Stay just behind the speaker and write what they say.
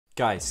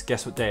Guys,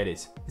 guess what day it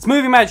is? It's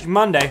Movie Magic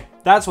Monday.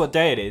 That's what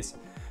day it is.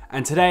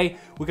 And today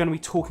we're going to be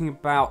talking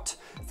about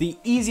the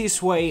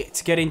easiest way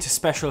to get into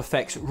special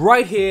effects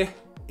right here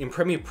in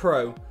Premiere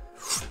Pro.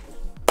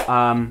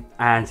 And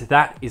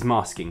that is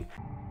masking.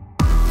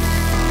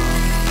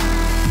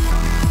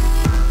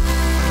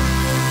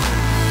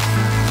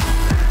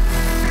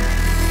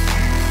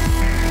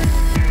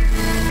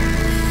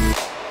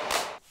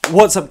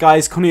 What's up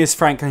guys, Cornelius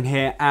Franklin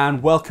here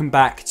and welcome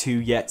back to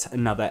yet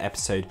another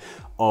episode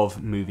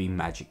of Movie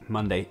Magic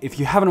Monday. If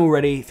you haven't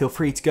already, feel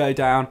free to go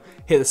down,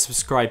 hit the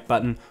subscribe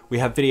button. We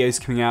have videos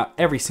coming out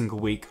every single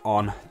week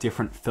on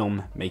different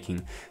film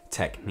making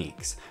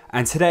techniques.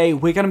 And today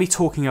we're going to be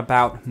talking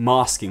about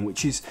masking,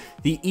 which is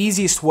the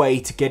easiest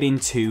way to get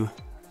into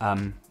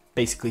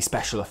basically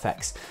special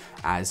effects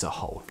as a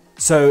whole.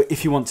 So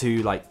if you want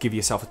to like give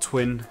yourself a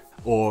twin,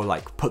 or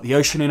like put the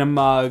ocean in a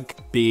mug,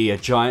 be a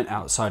giant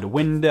outside a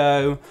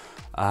window,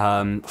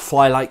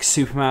 fly like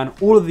Superman.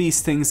 All of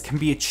these things can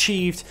be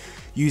achieved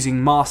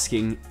using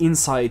masking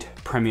inside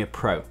Premiere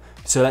Pro.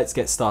 So let's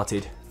get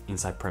started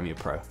inside Premiere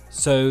Pro.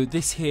 So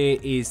this here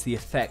is the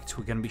effect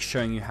we're going to be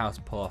showing you how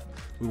to pull off.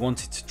 We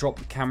wanted to drop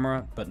the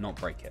camera but not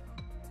break it.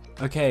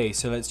 Okay,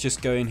 so let's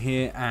just go in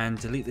here and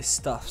delete this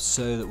stuff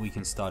so that we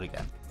can start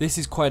again. This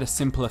is quite a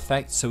simple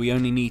effect, so we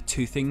only need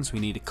two things. We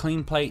need a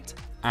clean plate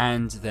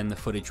and then the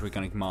footage we're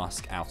going to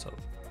mask out of.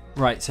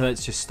 Right, so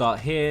let's just start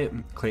here,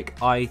 click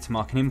I to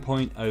mark an in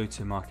point, O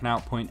to mark an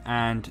out point,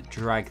 and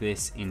drag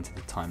this into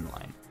the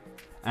timeline.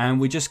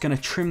 And we're just going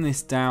to trim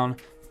this down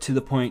to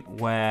the point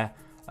where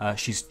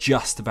she's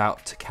just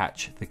about to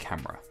catch the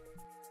camera.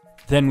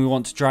 Then we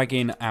want to drag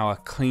in our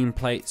clean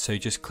plate, so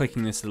just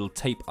clicking this little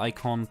tape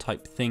icon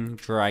type thing,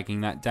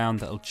 dragging that down,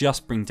 that'll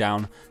just bring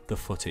down the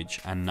footage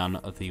and none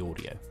of the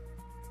audio.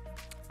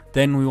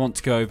 Then we want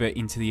to go over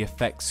into the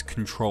effects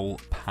control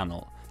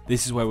panel.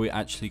 This is where we're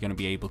actually going to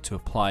be able to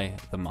apply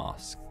the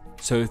mask.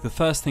 So the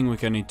first thing we're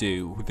going to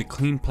do, with the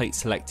clean plate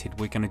selected,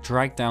 we're going to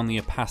drag down the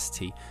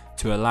opacity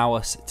to allow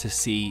us to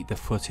see the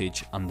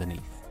footage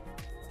underneath.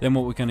 Then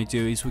what we're going to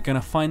do is we're going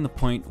to find the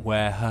point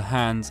where her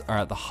hands are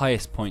at the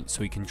highest point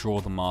so we can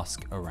draw the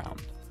mask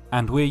around.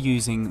 And we're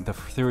using the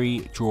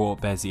 3 draw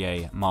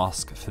Bezier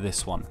mask for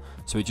this one.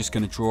 So we're just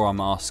going to draw our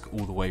mask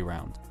all the way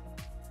around.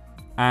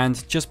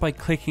 And just by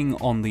clicking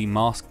on the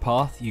mask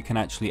path, you can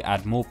actually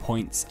add more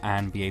points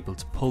and be able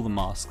to pull the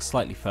mask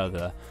slightly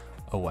further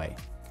away.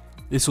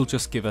 This will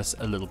just give us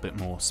a little bit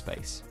more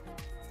space.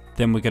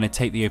 Then we're going to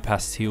take the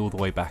opacity all the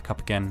way back up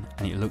again,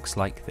 and it looks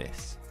like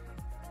this.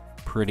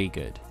 Pretty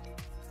good.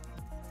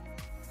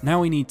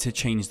 Now we need to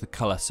change the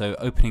color, so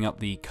opening up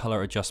the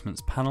color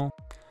adjustments panel,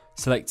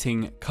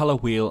 selecting color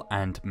wheel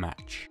and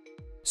match.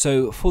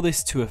 So for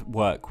this to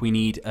work, we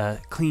need a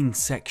clean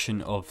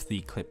section of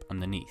the clip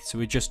underneath. So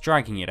we're just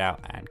dragging it out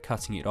and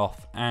cutting it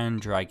off and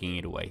dragging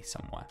it away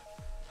somewhere.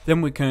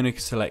 Then we're going to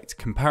select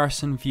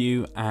comparison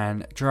view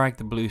and drag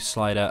the blue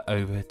slider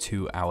over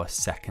to our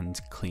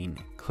second clean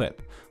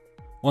clip.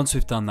 Once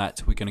we've done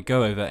that, we're going to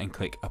go over and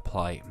click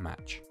apply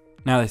match.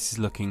 Now this is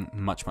looking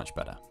much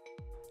better.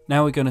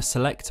 Now we're going to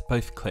select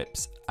both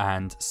clips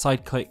and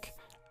side click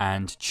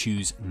and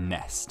choose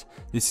nest.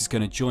 This is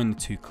going to join the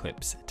two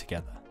clips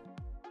together.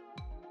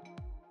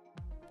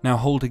 Now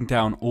holding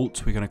down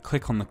Alt, we're going to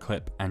click on the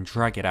clip and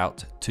drag it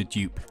out to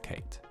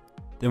duplicate.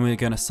 Then we're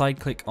going to side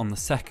click on the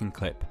second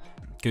clip,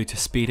 go to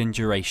speed and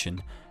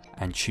duration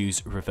and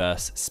choose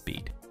reverse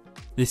speed.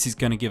 This is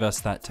going to give us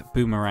that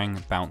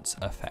boomerang bounce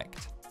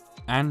effect.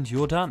 And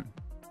you're done.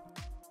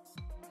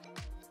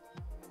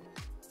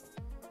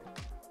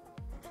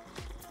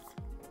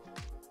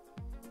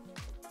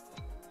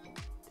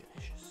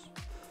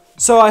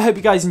 So I hope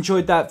you guys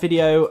enjoyed that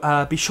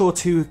video. Be sure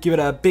to give it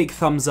a big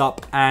thumbs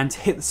up and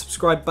hit the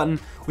subscribe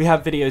button. We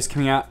have videos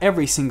coming out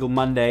every single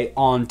Monday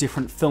on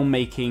different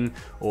filmmaking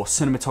or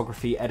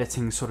cinematography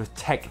editing sort of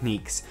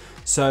techniques.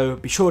 So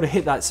be sure to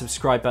hit that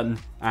subscribe button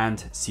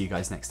and see you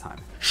guys next time.